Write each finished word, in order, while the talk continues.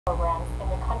programs in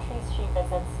the countries she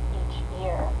visits each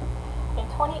year. In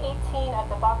 2018 at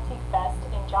the Bhakti Fest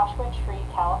in Joshua Tree,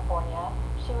 California,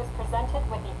 she was presented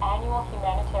with the annual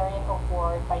Humanitarian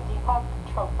Award by Deepak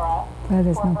Chopra for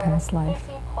her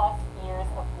 50-plus years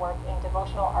of work in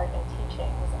devotional art and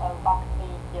teachings of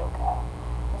Bhakti Yoga.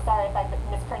 I'm sorry if I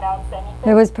mispronounced anything.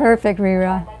 It was perfect,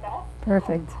 Rira. My best.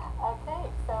 Perfect. Okay,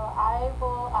 so I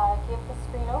will give the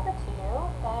screen over to you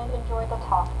and enjoy the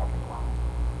talk, everyone.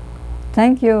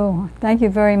 Thank you. Thank you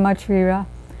very much, Rira.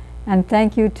 And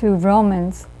thank you to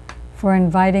Romans for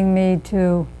inviting me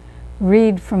to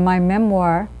read from my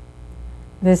memoir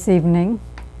this evening.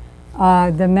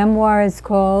 The memoir is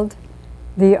called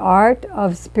The Art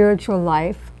of Spiritual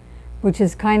Life, which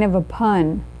is kind of a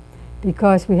pun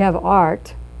because we have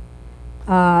art.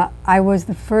 I was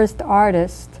the first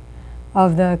artist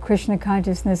of the Krishna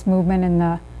consciousness movement in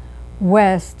the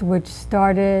West, which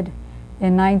started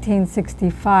in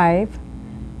 1965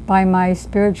 by my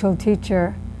spiritual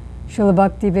teacher, Srila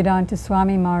Bhaktivedanta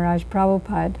Swami Maharaj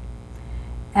Prabhupada.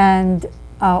 And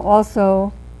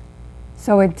also,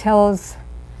 so it tells,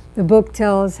 the book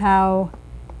tells how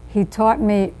he taught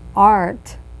me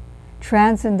art,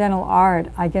 transcendental art,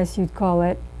 I guess you'd call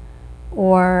it,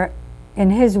 or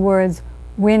in his words,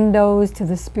 windows to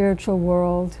the spiritual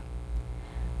world,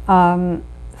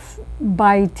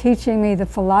 by teaching me the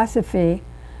philosophy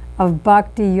of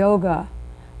Bhakti Yoga,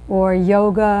 or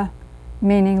yoga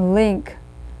meaning link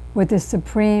with the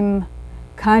supreme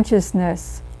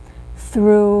consciousness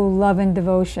through love and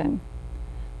devotion.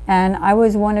 And I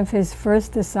was one of his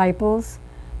first disciples,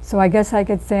 so I guess I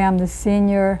could say I'm the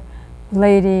senior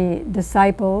lady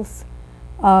disciples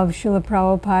of Srila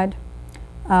Prabhupada.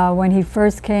 When he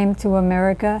first came to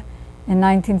America in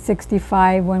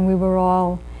 1965, when we were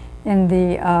all in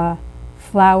the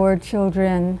flower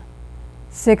children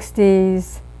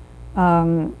 60s,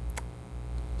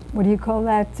 what do you call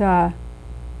that?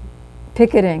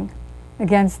 Picketing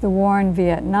against the war in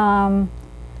Vietnam,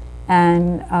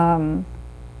 and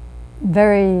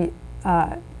very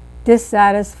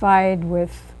dissatisfied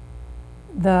with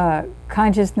the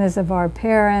consciousness of our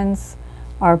parents,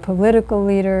 our political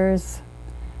leaders,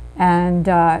 and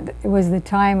it was the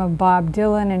time of Bob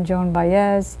Dylan and Joan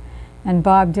Baez, and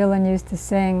Bob Dylan used to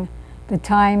sing, "The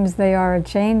times they are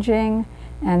a-changing,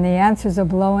 and the answers are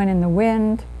blowing in the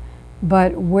wind,"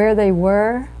 but where they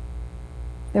were,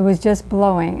 it was just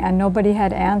blowing, and nobody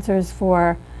had answers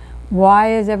for why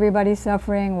is everybody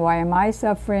suffering, why am I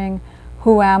suffering,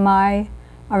 who am I?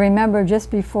 I remember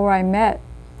just before I met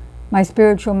my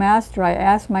spiritual master, I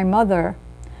asked my mother,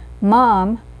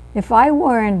 "Mom, if I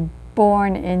weren't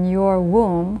born in your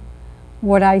womb,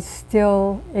 would I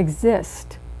still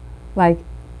exist?" Like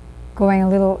going a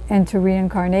little into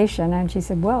reincarnation. And she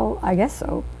said, "Well, I guess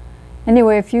so."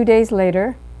 Anyway, a few days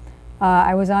later,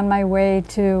 I was on my way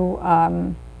to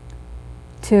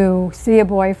see a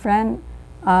boyfriend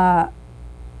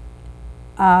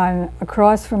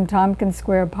across from Tompkins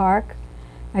Square Park.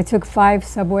 I took 5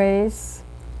 subways,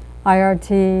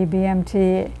 IRT,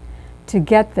 BMT, to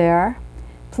get there.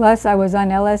 Plus, I was on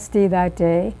LSD that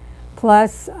day.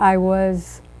 Plus, I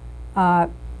was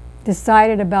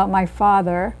decided about my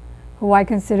father, who I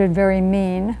considered very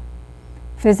mean,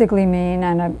 physically mean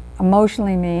and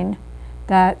emotionally mean,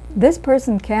 that this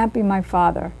person can't be my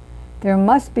father. There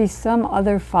must be some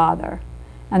other father.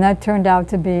 And that turned out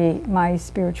to be my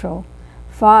spiritual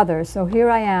father. So here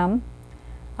I am.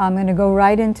 I'm going to go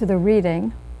right into the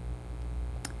reading.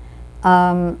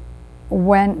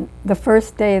 When the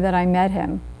first day that I met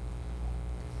him.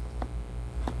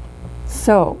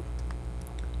 So,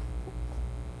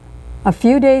 a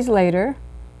few days later,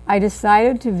 I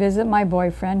decided to visit my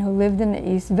boyfriend who lived in the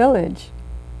East Village.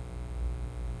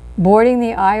 Boarding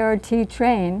the IRT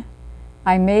train,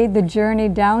 I made the journey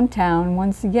downtown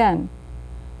once again.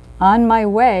 On my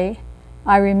way,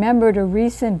 I remembered a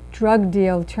recent drug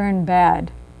deal turned bad,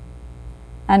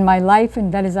 and my life,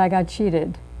 and that is, I got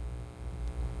cheated.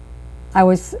 I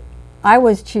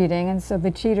was cheating, and so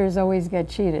the cheaters always get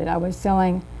cheated. I was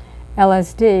selling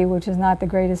LSD, which is not the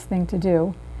greatest thing to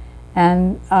do,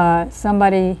 and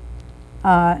somebody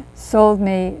sold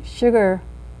me sugar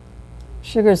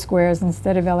squares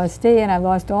instead of LSD, and I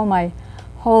lost all my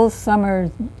whole summer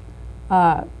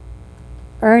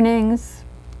earnings,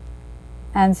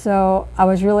 and so I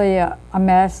was really a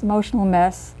mess, emotional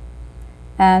mess.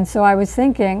 And so I was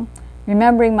thinking,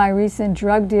 remembering my recent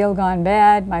drug deal gone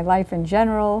bad, my life in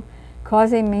general,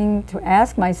 causing me to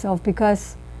ask myself,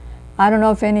 because I don't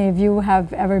know if any of you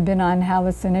have ever been on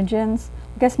hallucinogens.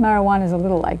 I guess marijuana is a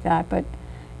little like that, but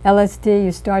LSD,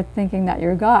 you start thinking that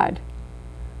you're God.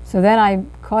 So then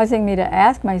causing me to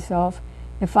ask myself,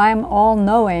 If I'm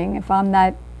all-knowing, if I'm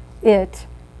that it,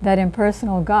 that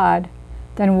impersonal God,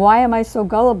 then why am I so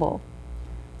gullible?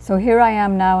 So here I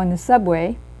am now in the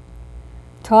subway,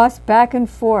 tossed back and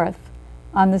forth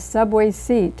on the subway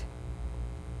seat,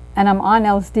 and I'm on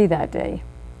LSD that day.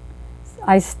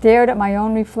 I stared at my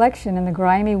own reflection in the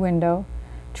grimy window,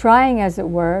 trying, as it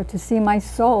were, to see my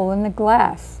soul in the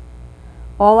glass.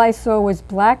 All I saw was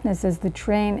blackness as the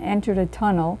train entered a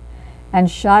tunnel and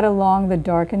shot along the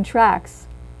darkened tracks.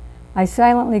 I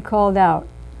silently called out,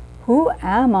 "Who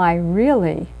am I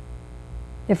really?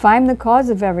 If I'm the cause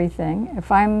of everything,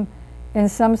 if I'm in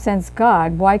some sense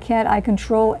God, why can't I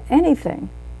control anything?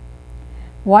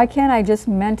 Why can't I just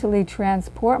mentally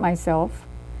transport myself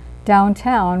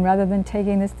downtown rather than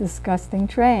taking this disgusting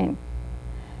train?"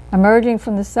 Emerging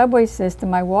from the subway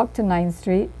system, I walked to 9th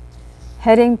Street,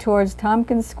 heading towards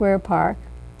Tompkins Square Park.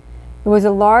 It was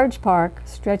a large park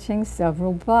stretching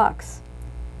several blocks.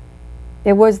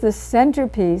 It was the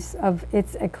centerpiece of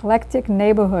its eclectic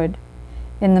neighborhood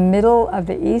in the middle of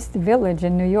the East Village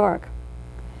in New York.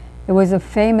 It was a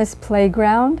famous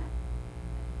playground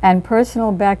and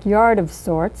personal backyard of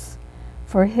sorts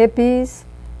for hippies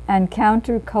and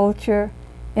counterculture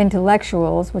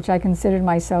intellectuals, which I considered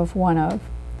myself one of,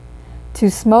 to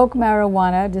smoke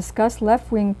marijuana, discuss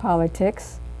left-wing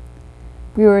politics.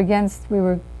 We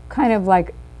were kind of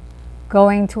like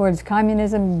going towards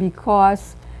communism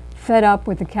because fed up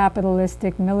with the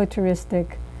capitalistic,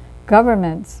 militaristic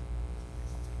governments.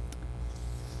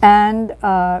 And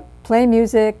play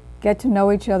music, get to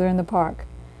know each other in the park.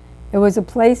 It was a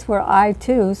place where I,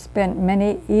 too, spent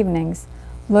many evenings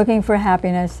looking for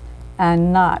happiness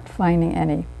and not finding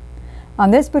any.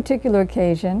 On this particular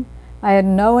occasion, I had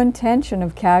no intention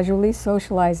of casually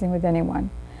socializing with anyone.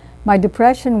 My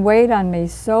depression weighed on me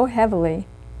so heavily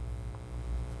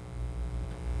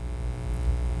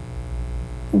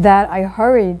that I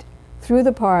hurried through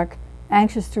the park,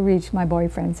 anxious to reach my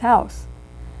boyfriend's house.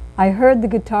 I heard the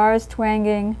guitars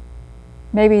twanging.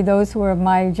 Maybe those who are of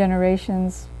my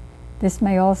generations, this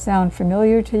may all sound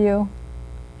familiar to you.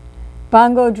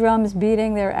 Bongo drums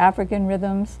beating their African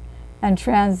rhythms, and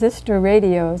transistor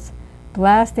radios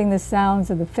blasting the sounds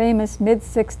of the famous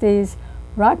mid-60s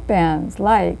rock bands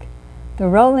like the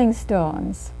Rolling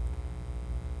Stones,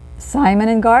 Simon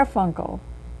and Garfunkel,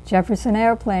 Jefferson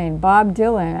Airplane, Bob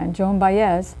Dylan, and Joan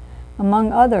Baez,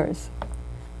 among others.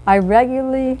 I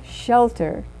regularly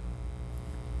shelter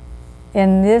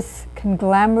in this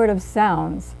conglomerate of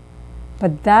sounds,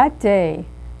 but that day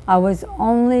I was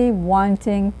only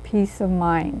wanting peace of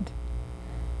mind.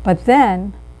 But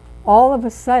then, all of a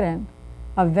sudden,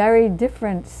 a very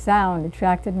different sound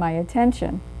attracted my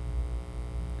attention.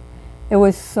 It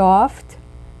was soft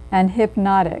and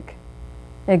hypnotic,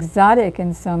 exotic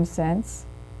in some sense,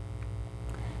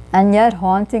 and yet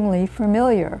hauntingly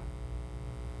familiar.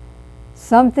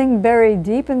 Something buried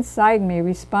deep inside me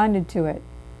responded to it.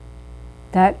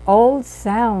 That old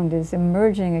sound is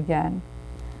emerging again.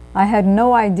 I had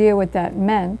no idea what that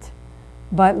meant,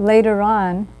 but later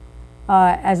on,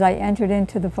 as I entered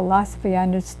into the philosophy, I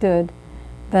understood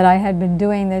that I had been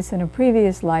doing this in a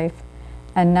previous life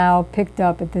and now picked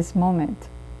up at this moment.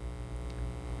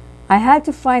 I had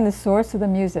to find the source of the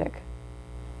music.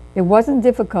 It wasn't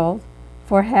difficult,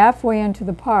 for halfway into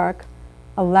the park,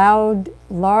 a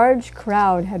large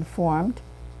crowd had formed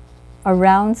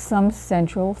around some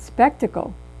central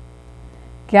spectacle.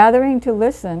 Gathering to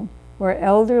listen were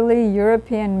elderly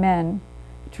European men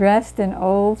dressed in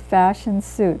old-fashioned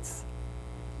suits,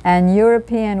 and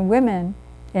European women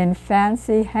in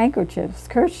fancy handkerchiefs,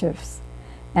 kerchiefs,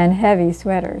 and heavy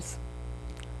sweaters.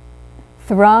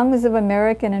 Throngs of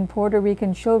American and Puerto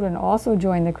Rican children also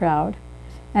joined the crowd,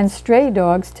 and stray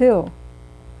dogs too.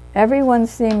 Everyone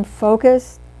seemed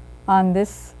focused on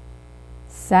this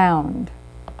sound.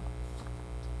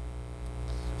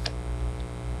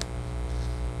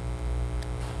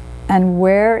 And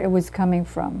where it was coming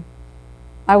from.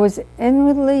 I was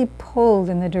inwardly pulled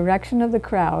in the direction of the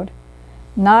crowd,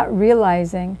 not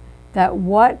realizing that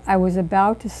what I was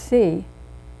about to see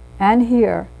and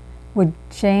hear would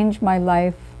change my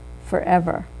life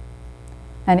forever.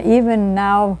 And even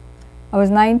now, I was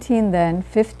 19 then,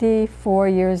 54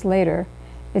 years later,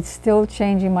 it's still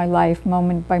changing my life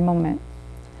moment by moment.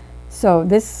 So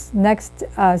this next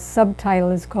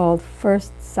subtitle is called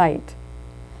First Sight.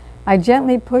 I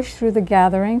gently pushed through the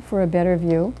gathering for a better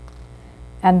view,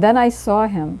 and then I saw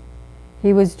him.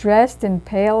 He was dressed in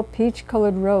pale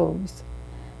peach-colored robes,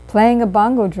 playing a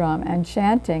bongo drum and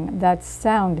chanting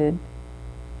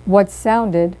what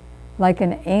sounded like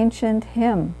an ancient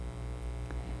hymn.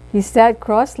 He sat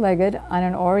cross-legged on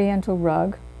an oriental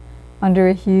rug under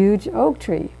a huge oak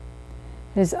tree.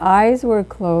 His eyes were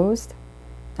closed,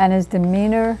 and his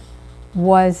demeanor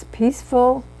was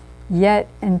peaceful yet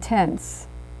intense.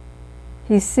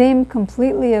 He seemed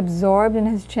completely absorbed in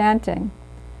his chanting,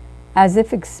 as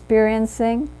if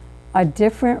experiencing a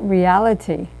different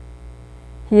reality.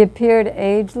 He appeared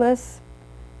ageless,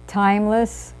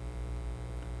 timeless,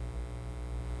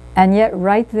 and yet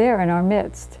right there in our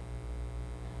midst.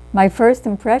 My first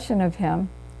impression of him,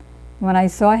 when I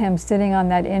saw him sitting on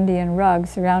that Indian rug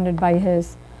surrounded by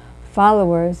his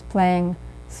followers playing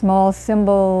small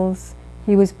cymbals,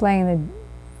 he was playing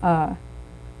the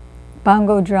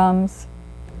bongo drums.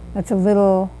 That's a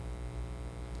little,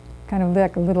 kind of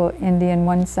like a little Indian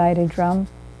one-sided drum.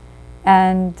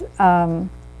 And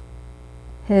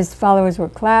his followers were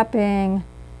clapping,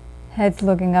 heads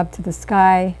looking up to the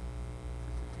sky.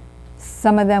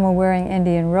 Some of them were wearing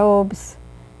Indian robes,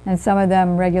 and some of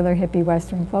them regular hippie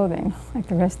Western clothing, like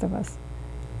the rest of us.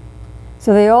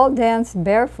 So they all danced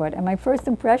barefoot, and my first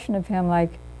impression of him,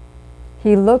 like,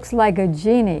 he looks like a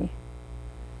genie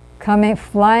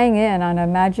flying in on a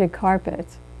magic carpet.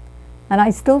 And I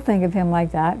still think of him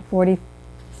like that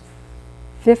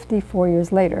 54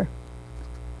 years later.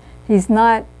 He's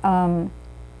not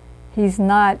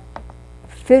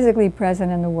physically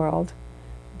present in the world,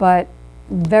 but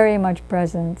very much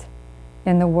present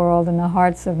in the world, in the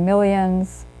hearts of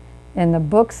millions, in the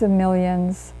books of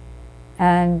millions.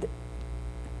 And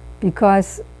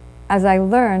because, as I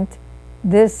learned,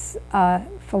 this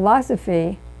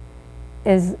philosophy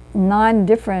is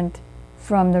non-different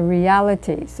from the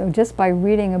reality. So just by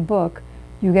reading a book,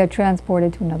 you get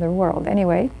transported to another world.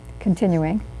 Anyway,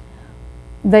 continuing.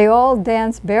 They all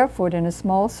danced barefoot in a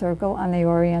small circle on the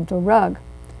oriental rug.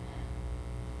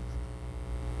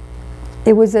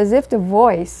 It was as if the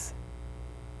voice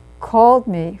called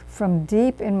me from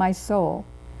deep in my soul,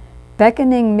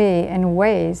 beckoning me in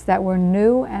ways that were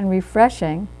new and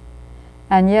refreshing,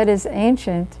 and yet as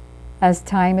ancient as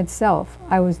time itself.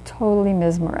 I was totally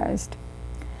mesmerized.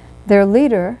 Their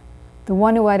leader, the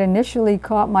one who had initially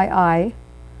caught my eye,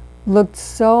 looked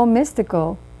so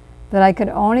mystical that I could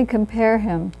only compare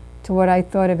him to what I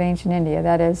thought of ancient India,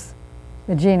 that is,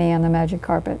 the genie on the magic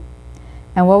carpet.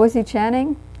 And what was he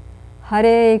chanting?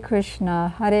 Hare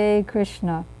Krishna, Hare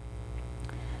Krishna,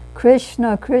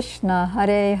 Krishna Krishna,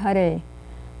 Hare Hare,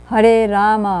 Hare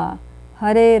Rama,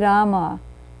 Hare Rama,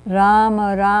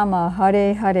 Rama Rama,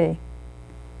 Hare Hare.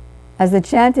 As the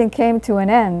chanting came to an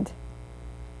end,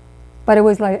 but it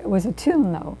was a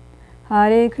tune though.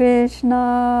 Hare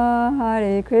Krishna,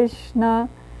 Hare Krishna,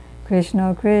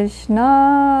 Krishna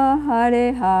Krishna,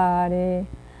 Hare Hare,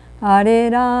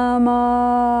 Hare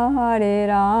Rama, Hare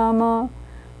Rama,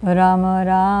 Rama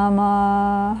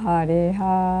Rama, Hare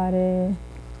Hare.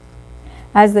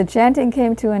 As the chanting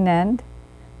came to an end,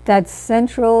 that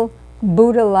central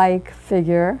Buddha-like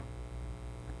figure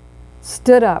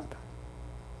stood up.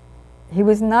 He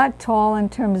was not tall in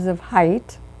terms of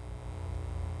height.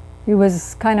 He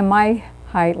was kind of my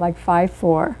height, like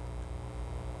 5'4".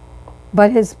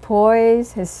 But his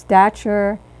poise, his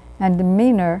stature, and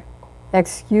demeanor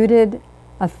exuded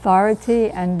authority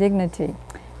and dignity.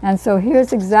 And so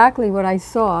here's exactly what I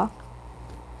saw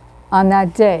on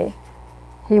that day.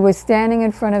 He was standing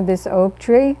in front of this oak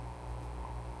tree.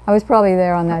 I was probably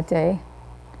there on that day.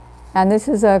 And this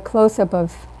is a close-up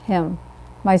of him,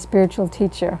 my spiritual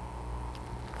teacher.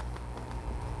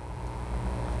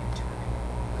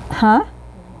 Huh?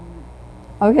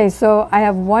 Okay, so I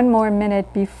have one more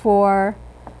minute before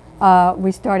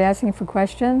we start asking for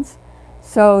questions.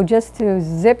 So just to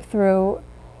zip through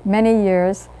many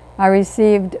years, I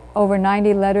received over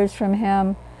 90 letters from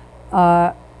him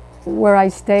where I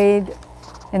stayed,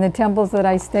 in the temples that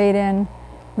I stayed in.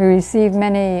 We received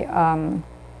many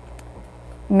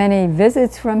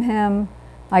visits from him.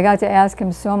 I got to ask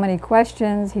him so many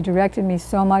questions. He directed me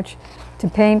so much to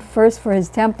paint, first for his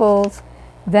temples,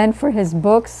 then for his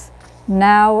books.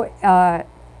 Now,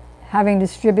 having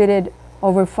distributed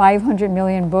over 500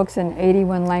 million books in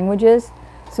 81 languages.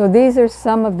 So these are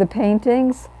some of the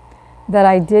paintings that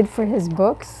I did for his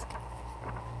books.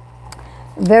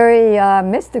 Very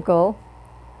mystical,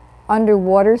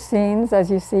 underwater scenes,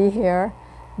 as you see here.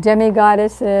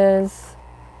 Demigoddesses,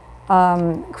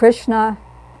 Krishna,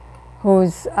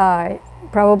 who's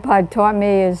Prabhupada taught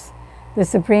me is the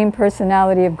Supreme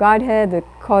Personality of Godhead, the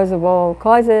cause of all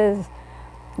causes,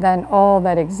 then all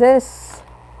that exists.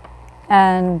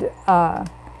 And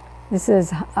this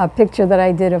is a picture that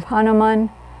I did of Hanuman,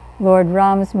 Lord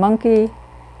Ram's monkey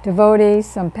devotee,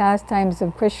 some pastimes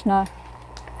of Krishna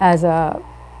as a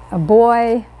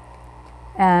boy,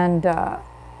 and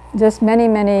just many,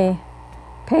 many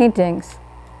paintings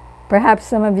Perhaps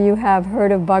some of you have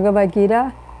heard of Bhagavad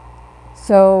Gita.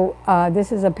 So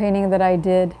this is a painting that I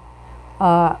did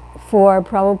for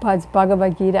Prabhupada's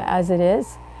Bhagavad Gita as it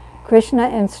is. Krishna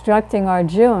instructing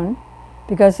Arjuna,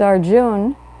 because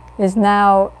Arjuna is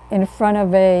now in front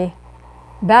of a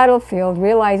battlefield,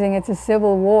 realizing it's a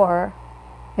civil war.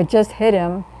 It just hit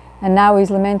him, and now he's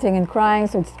lamenting and crying,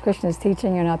 so Krishna's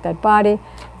teaching, you're not that body.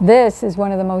 This is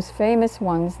one of the most famous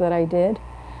ones that I did.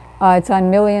 It's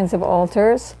on millions of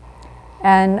altars,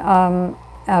 and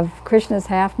of Krishna's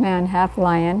half man, half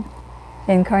lion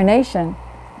incarnation,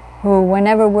 who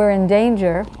whenever we're in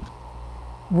danger,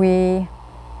 we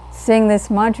sing this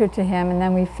mantra to him, and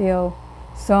then we feel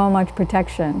so much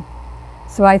protection.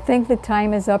 So I think the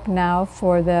time is up now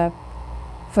for the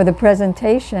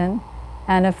presentation,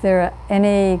 and if there are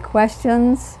any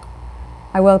questions,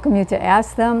 I welcome you to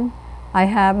ask them. I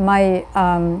have my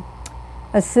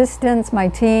assistants, my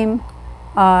team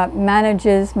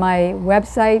manages my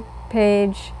website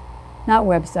page, not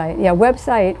website, yeah,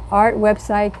 website, art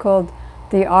website called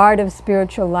The Art of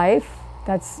Spiritual Life.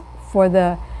 That's for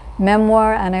the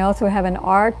memoir, and I also have an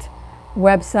art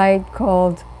website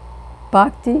called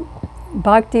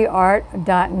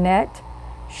bhaktiart.net,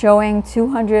 showing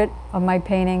 200 of my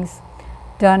paintings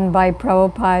done by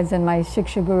Prabhupada's and my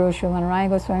Shiksha Guru Syamarani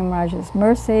Goswami Maharaj's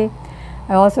mercy.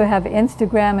 I also have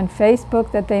Instagram and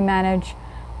Facebook that they manage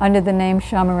under the name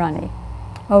Syamarani.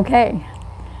 Okay,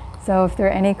 so if there are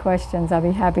any questions, I'll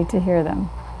be happy to hear them.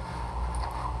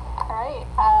 All right,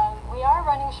 we are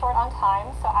running short on time,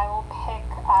 so I will pick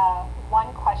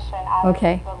one question out of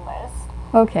the list.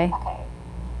 Okay. Okay.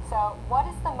 So, what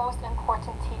is the most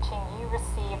important teaching you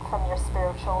received from your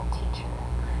spiritual teacher?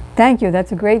 Thank you.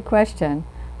 That's a great question.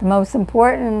 The most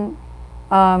important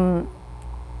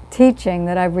teaching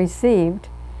that I've received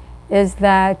is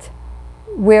that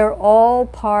we're all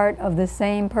part of the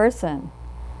same person.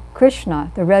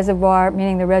 Krishna, the reservoir,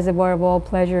 meaning the reservoir of all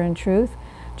pleasure and truth.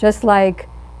 Just like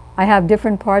I have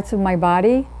different parts of my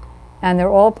body, and they're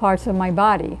all parts of my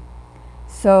body.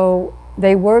 So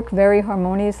they work very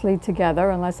harmoniously together,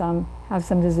 unless I have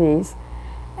some disease.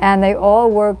 And they all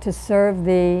work to serve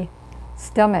the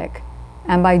stomach.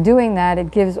 And by doing that,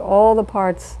 it gives all the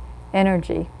parts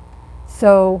energy.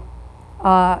 So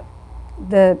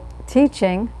the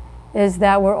teaching is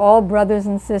that we're all brothers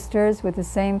and sisters with the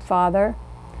same Father,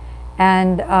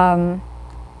 and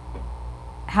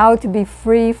how to be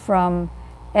free from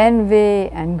envy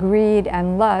and greed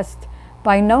and lust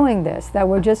by knowing this, that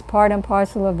we're just part and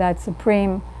parcel of that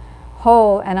supreme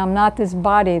whole, and I'm not this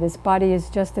body is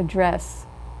just a dress.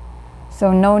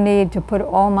 So no need to put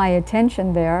all my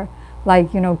attention there,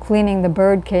 like, you know, cleaning the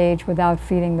bird cage without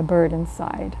feeding the bird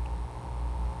inside.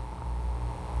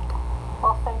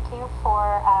 Well, thank you for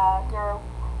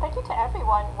thank you to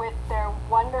everyone with their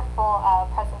wonderful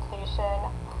presentation.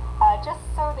 Just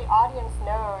so the audience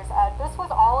knows, this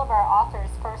was all of our authors'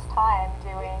 first time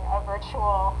doing a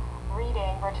virtual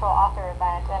reading, virtual author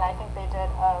event, and I think they did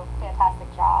a fantastic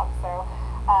job. So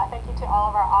thank you to all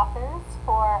of our authors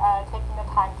for taking the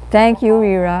time to Thank you,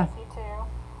 Rira.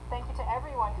 Thank you to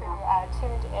everyone who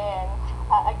tuned in.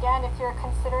 Again, if you're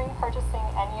considering purchasing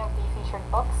any of the featured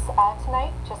books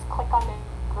tonight, just click on the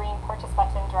green purchase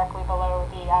button directly below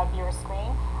the viewer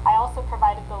screen. I also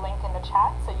provided the link in the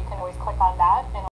chat, so you can always click on that and